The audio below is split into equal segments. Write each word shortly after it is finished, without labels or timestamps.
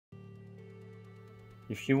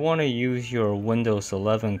If you want to use your Windows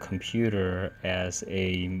 11 computer as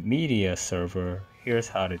a media server, here's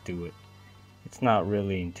how to do it. It's not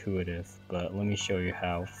really intuitive, but let me show you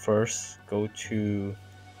how. First, go to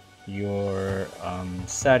your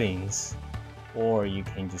settings, or you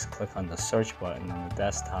can just click on the search button on the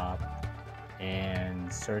desktop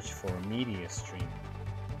and search for media stream.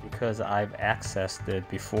 Because I've accessed it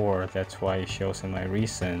before, that's why it shows in my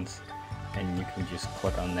recents, and you can just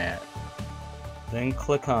click on that. Then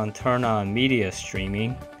click on turn on media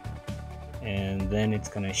streaming, and then it's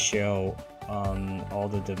going to show all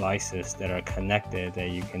the devices that are connected that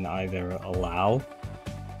you can either allow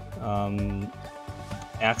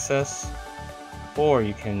access, or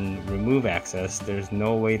you can remove access. There's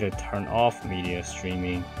no way to turn off media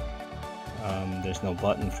streaming. There's no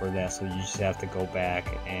button for that, so you just have to go back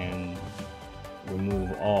and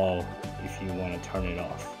remove all if you want to turn it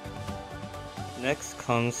off. Next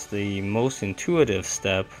comes the most intuitive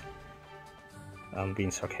step. I'm being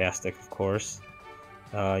sarcastic, of course.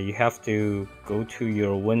 You have to go to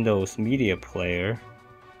your Windows Media Player.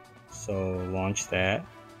 So launch that.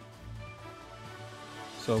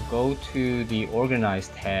 So go to the Organize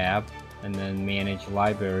tab and then Manage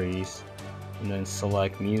Libraries, and then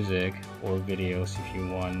select Music or Videos if you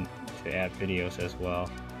want to add videos as well.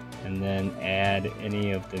 And then add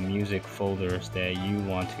any of the music folders that you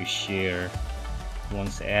want to share.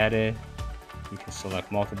 Once added, you can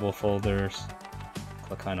select multiple folders,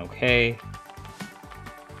 click on OK.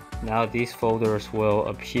 Now these folders will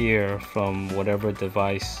appear from whatever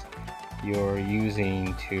device you're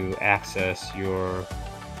using to access your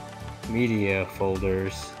media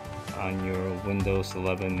folders on your Windows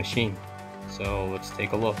 11 machine. So let's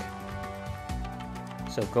take a look.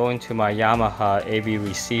 So go into my Yamaha AV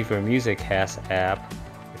Receiver MusicCast app.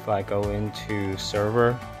 If I go into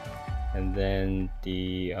Server, and then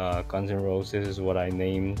the Guns N' Roses is what I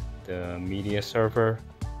named the media server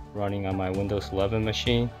running on my Windows 11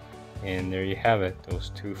 machine. And there you have it,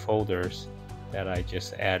 those two folders that I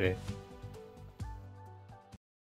just added.